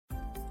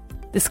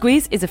The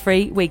Squiz is a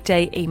free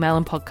weekday email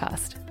and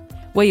podcast.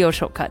 We're your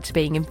shortcut to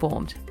being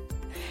informed.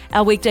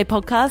 Our weekday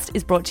podcast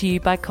is brought to you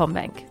by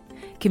CommBank,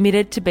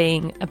 committed to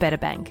being a better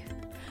bank.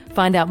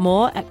 Find out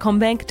more at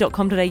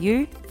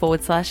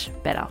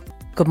commbank.com.au/better.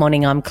 Good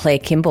morning, I'm Claire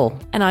Kimball.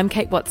 And I'm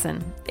Kate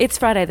Watson. It's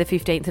Friday the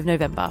 15th of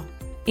November.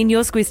 In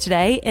your Squiz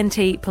today,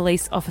 NT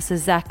Police Officer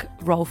Zach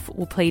Rolfe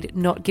will plead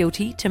not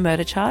guilty to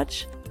murder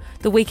charge.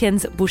 The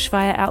weekend's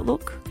bushfire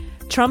outlook.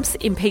 Trump's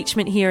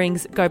impeachment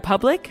hearings go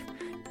public.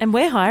 And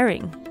we're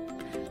hiring.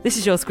 This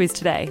is your Squiz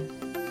today.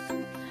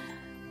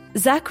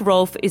 Zach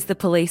Rolfe is the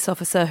police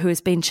officer who has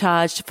been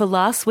charged for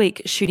last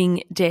week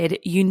shooting dead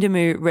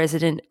Yuendamu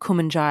resident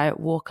Kumanjai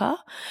Walker.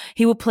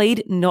 He will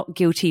plead not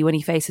guilty when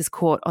he faces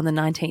court on the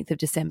 19th of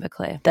December,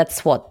 Claire.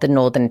 That's what the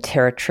Northern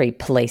Territory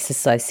Police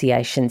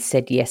Association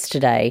said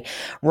yesterday.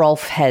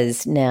 Rolfe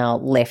has now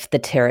left the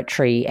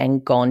territory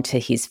and gone to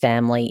his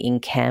family in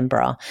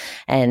Canberra.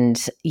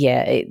 And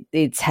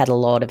it's had a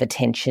lot of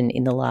attention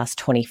in the last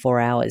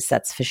 24 hours,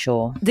 that's for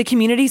sure. The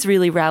community's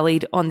really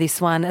rallied on this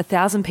one.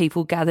 1,000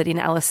 people gathered in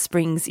Alice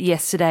Springs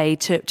yesterday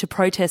to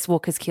protest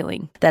Walker's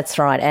killing. That's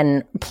right,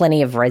 and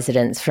plenty of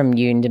residents from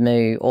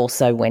Yuendamu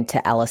also went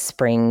to Alice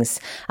Springs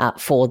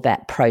for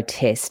that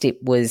protest.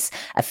 It was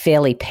a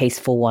fairly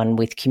peaceful one,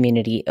 with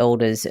community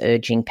elders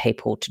urging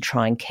people to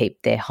try and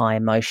keep their high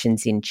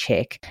emotions in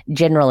check.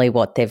 Generally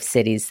what they've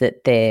said is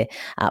that they're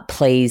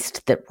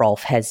pleased that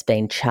Rolfe has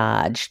been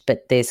charged,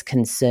 but there's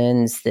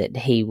concerns that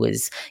he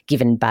was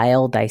given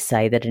bail. They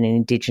say that an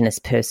Indigenous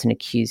person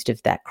accused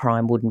of that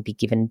crime wouldn't be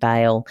given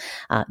bail.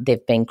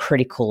 They've been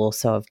critical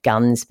also of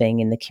guns being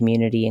in the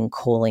community and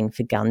calling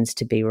for guns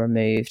to be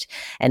removed.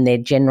 And they're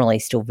generally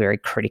still very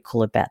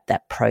critical about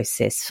that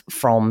process,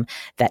 from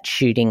that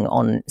shooting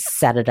on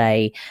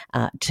Saturday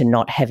to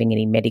not having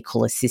any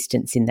medical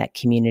assistance in that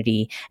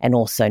community, and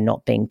also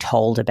not being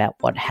told about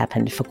what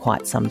happened for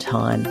quite some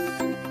time.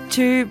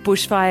 Two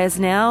bushfires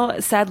now.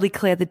 Sadly,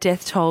 Claire, the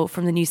death toll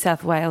from the New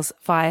South Wales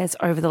fires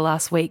over the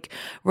last week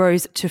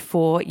rose to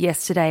 4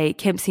 yesterday.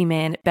 Kempsey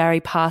man Barry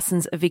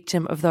Parsons, a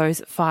victim of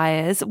those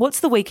fires.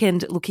 What's the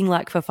weekend looking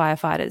like for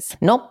firefighters?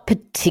 Not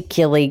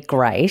particularly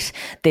great.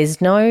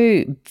 There's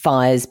no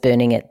fires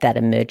burning at that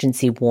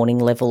emergency warning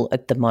level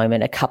at the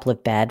moment. A couple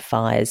of bad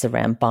fires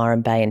around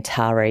Byron Bay and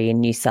Taree in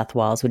New South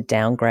Wales were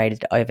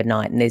downgraded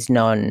overnight, and there's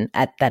none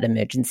at that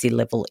emergency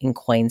level in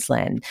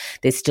Queensland.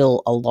 There's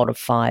still a lot of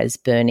fires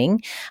burning.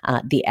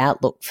 The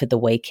outlook for the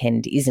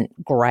weekend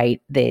isn't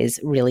great. There's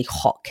really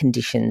hot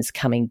conditions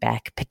coming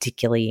back,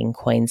 particularly in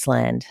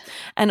Queensland.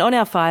 And on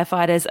our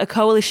firefighters, a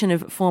coalition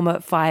of former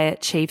fire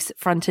chiefs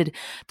fronted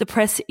the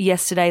press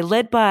yesterday,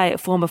 led by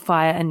former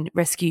Fire and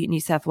Rescue New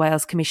South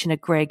Wales Commissioner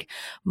Greg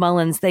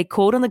Mullins. They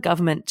called on the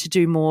government to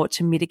do more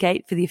to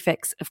mitigate for the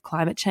effects of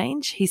climate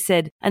change. He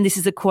said, and this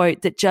is a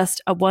quote, that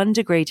just a 1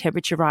 degree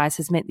temperature rise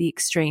has meant the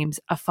extremes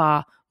are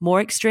far more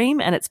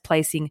extreme, and it's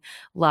placing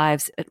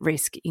lives at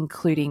risk,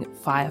 including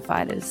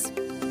firefighters.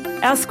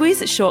 Our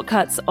Squiz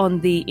shortcuts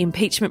on the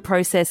impeachment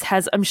process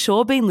has, I'm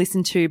sure, been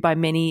listened to by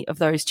many of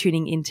those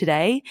tuning in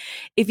today.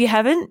 If you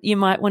haven't, you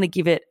might want to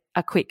give it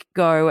a quick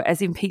go,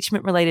 as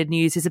impeachment-related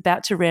news is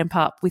about to ramp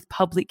up with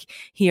public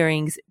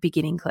hearings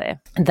beginning,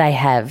 Claire. They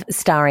have.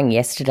 Starring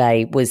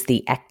yesterday was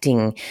the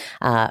acting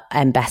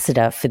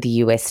ambassador for the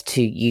US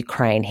to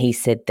Ukraine. He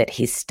said that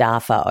his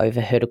staffer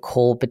overheard a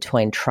call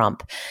between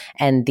Trump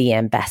and the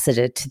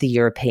ambassador to the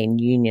European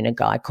Union, a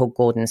guy called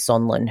Gordon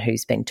Sondland,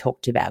 who's been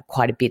talked about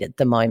quite a bit at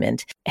the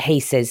moment. He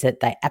says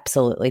that they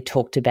absolutely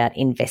talked about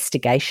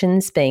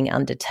investigations being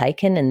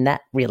undertaken, and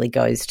that really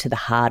goes to the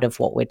heart of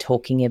what we're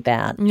talking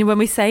about. When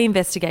we say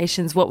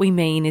investigations, what we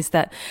mean is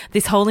that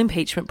this whole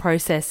impeachment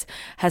process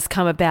has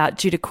come about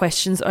due to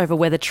questions over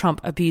whether Trump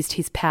abused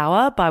his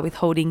power by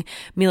withholding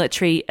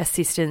military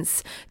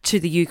assistance to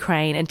the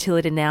Ukraine until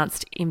it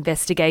announced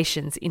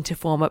investigations into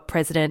former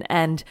president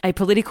and a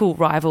political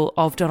rival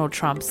of Donald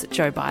Trump's,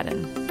 Joe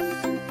Biden.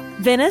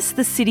 Venice,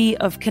 the city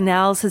of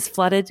canals, has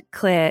flooded.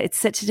 Claire, it's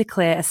set to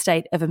declare a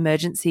state of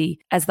emergency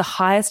as the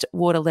highest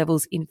water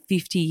levels in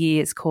 50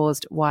 years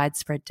caused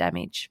widespread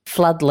damage.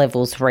 Flood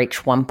levels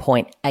reached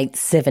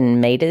 1.87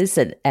 metres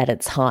at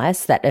its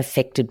highest. That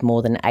affected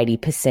more than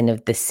 80%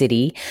 of the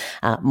city.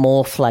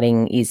 More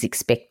flooding is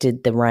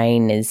expected. The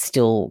rain is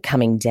still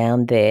coming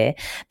down there.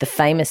 The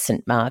famous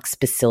St Mark's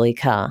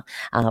Basilica,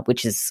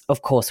 which is,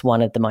 of course,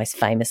 one of the most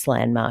famous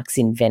landmarks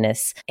in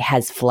Venice,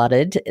 has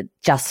flooded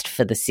just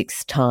for the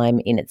sixth time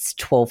in its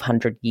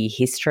 1,200-year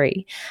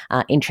history.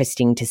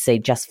 Interesting to see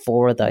just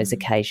 4 of those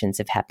occasions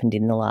have happened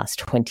in the last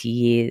 20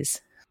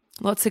 years.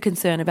 Lots of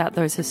concern about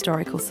those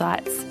historical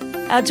sites.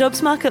 Our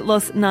jobs market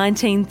lost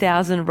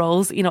 19,000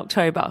 roles in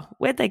October.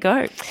 Where'd they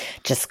go?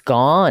 Just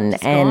gone.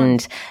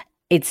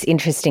 It's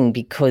interesting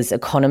because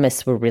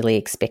economists were really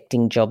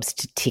expecting jobs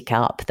to tick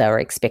up. They were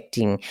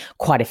expecting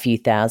quite a few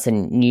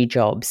thousand new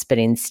jobs, but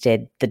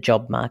instead the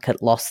job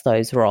market lost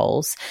those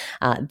roles.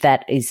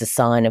 That is a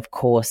sign, of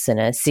course, and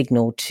a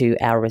signal to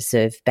our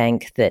Reserve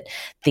Bank that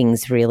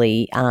things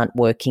really aren't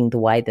working the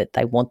way that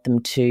they want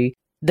them to.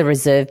 The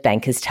Reserve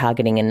Bank is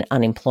targeting an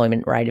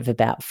unemployment rate of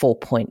about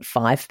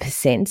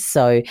 4.5%.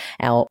 So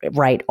our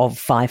rate of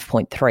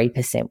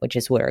 5.3%, which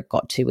is where it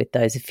got to with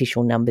those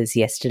official numbers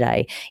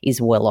yesterday,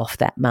 is well off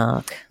that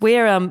mark.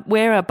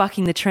 We're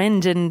bucking the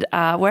trend, and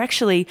we're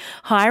actually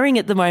hiring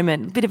at the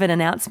moment. A bit of an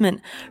announcement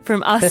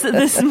from us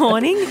this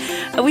morning.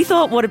 We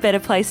thought, what a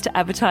better place to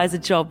advertise a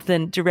job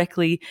than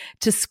directly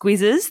to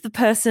Squizzes. The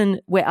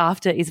person we're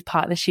after is a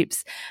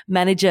partnerships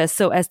manager.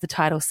 So as the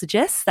title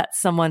suggests, that's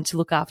someone to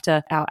look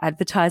after our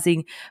advertising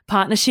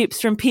partnerships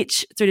from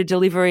pitch through to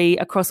delivery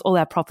across all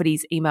our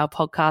properties, email,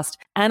 podcast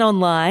and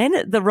online.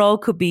 The role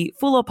could be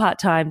full or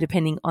part-time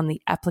depending on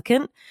the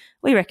applicant.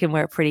 We reckon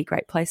we're a pretty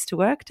great place to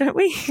work, don't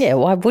we? Yeah,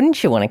 why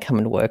wouldn't you want to come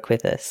and work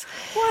with us?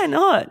 Why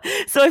not?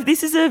 So if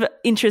this is of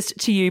interest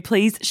to you,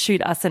 please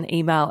shoot us an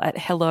email at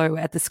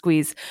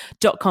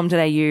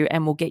hello@thesquiz.com.au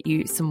and we'll get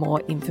you some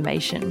more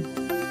information.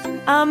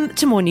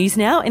 To more news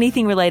now.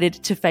 Anything related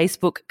to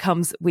Facebook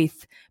comes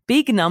with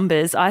big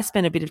numbers. I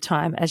spent a bit of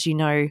time, as you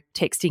know,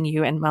 texting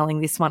you and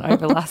mulling this one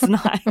over last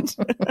night.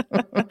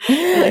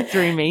 That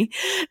threw me.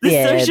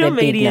 The social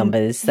media big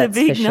numbers. That's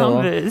the big for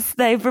sure. numbers.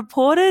 They've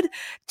reported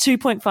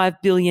 2.5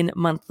 billion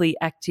monthly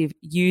active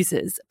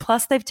users.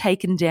 Plus, they've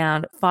taken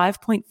down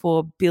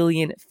 5.4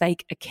 billion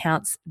fake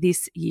accounts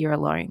this year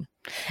alone.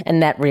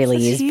 And that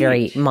really is huge.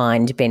 very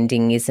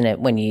mind-bending, isn't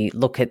it, when you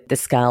look at the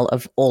scale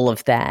of all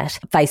of that.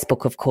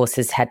 Facebook, of course,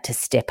 has had to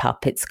step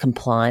up its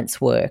compliance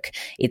work.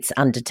 It's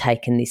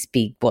undertaken this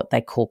big, what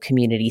they call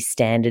community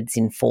standards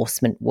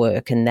enforcement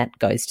work, and that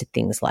goes to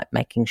things like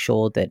making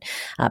sure that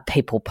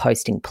people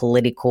posting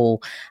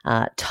political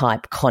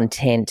type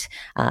content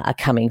are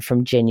coming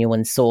from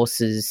genuine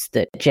sources,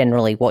 that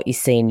generally what you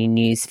see in your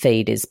news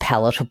feed is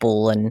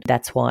palatable, and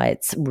that's why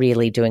it's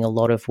really doing a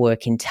lot of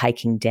work in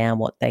taking down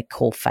what they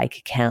call fake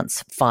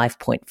accounts.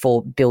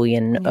 5.4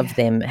 billion of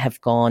them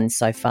have gone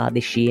so far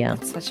this year.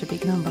 That's such a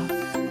big number.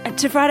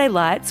 To Friday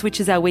Lights,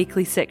 which is our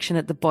weekly section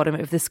at the bottom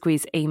of the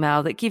Squiz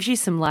email that gives you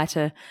some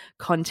lighter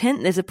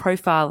content. There's a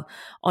profile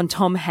on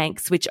Tom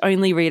Hanks, which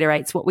only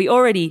reiterates what we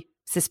already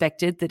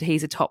suspected, that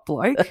he's a top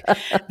bloke.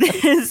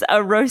 There's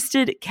a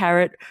roasted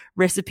carrot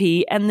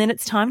recipe, and then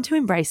it's time to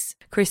embrace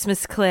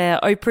Christmas. Claire,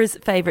 Oprah's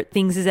Favourite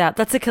Things is out.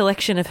 That's a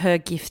collection of her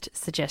gift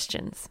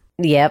suggestions.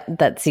 Yep,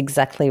 that's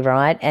exactly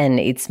right. And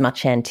it's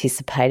much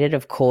anticipated,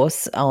 of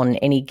course, on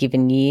any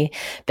given year.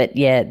 But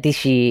yeah,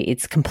 this year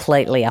it's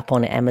completely up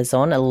on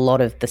Amazon. A lot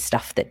of the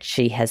stuff that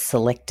she has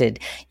selected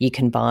you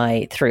can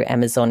buy through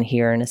Amazon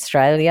here in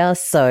Australia.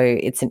 So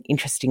it's an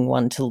interesting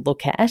one to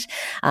look at.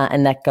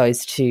 And that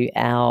goes to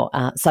our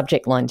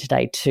subject line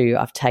today too.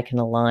 I've taken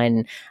a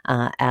line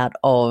out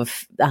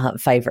of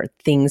Favourite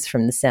Things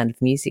from The Sound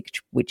of Music,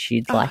 which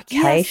you'd like,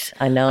 Kate. Yes.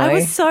 I know. I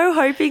was so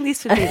hoping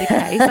this would be the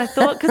case. I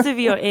thought because of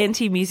your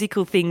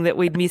anti-musical thing that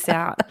we'd miss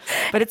out,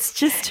 but it's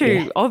just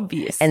too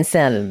obvious. And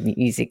Sound of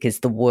Music is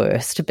the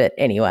worst. But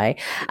anyway,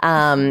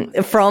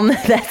 from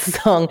that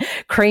song,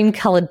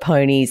 Cream-Coloured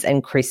Ponies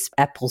and Crisp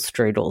Apple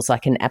Strudels, I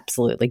can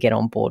absolutely get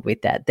on board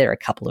with that. They're a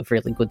couple of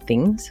really good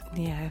things.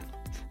 Yeah.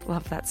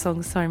 Love that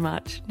song so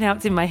much. Now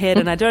it's in my head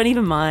and I don't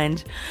even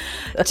mind.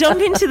 Jump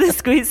into the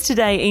Squiz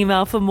Today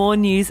email for more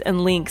news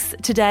and links.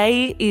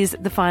 Today is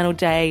the final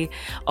day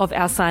of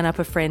our Sign Up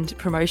a Friend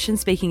promotion,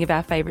 speaking of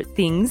our favourite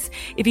things.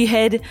 If you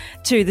head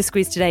to the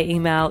Squiz Today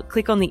email,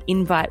 click on the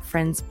Invite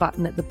Friends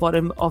button at the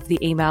bottom of the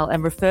email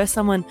and refer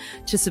someone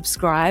to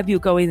subscribe. You'll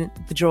go in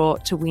the draw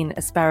to win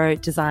a Sparrow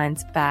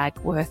Designs bag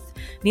worth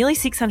nearly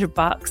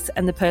 $600,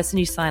 and the person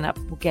you sign up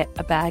will get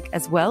a bag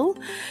as well.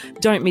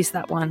 Don't miss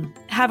that one.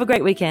 Have a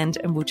great weekend,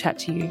 and we'll chat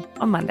to you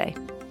on Monday.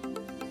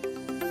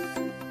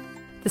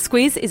 The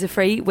Squiz is a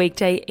free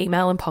weekday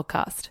email and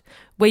podcast.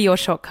 We're your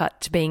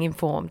shortcut to being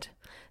informed.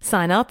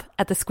 Sign up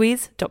at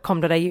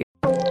thesquiz.com.au.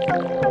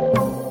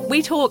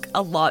 We talk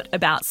a lot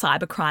about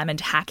cybercrime and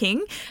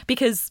hacking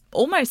because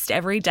almost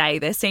every day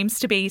there seems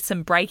to be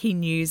some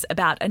breaking news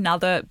about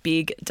another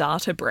big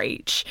data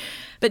breach.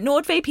 But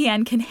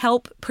NordVPN can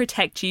help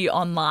protect you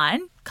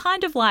online,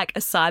 kind of like a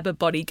cyber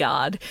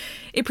bodyguard.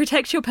 It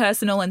protects your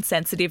personal and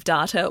sensitive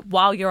data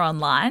while you're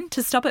online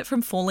to stop it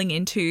from falling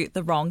into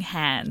the wrong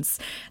hands.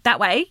 That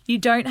way, you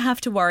don't have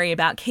to worry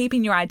about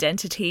keeping your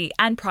identity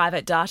and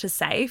private data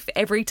safe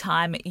every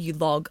time you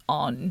log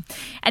on.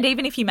 And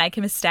even if you make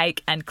a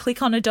mistake and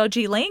click on a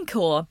dodgy link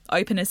or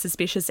open a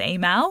suspicious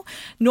email,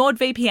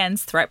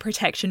 NordVPN's threat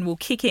protection will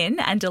kick in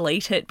and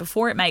delete it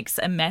before it makes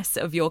a mess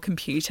of your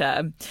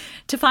computer.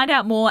 To find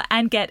out more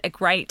and get a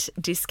great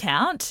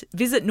discount,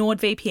 visit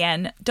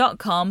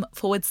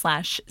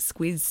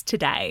nordvpn.com/squiz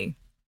today.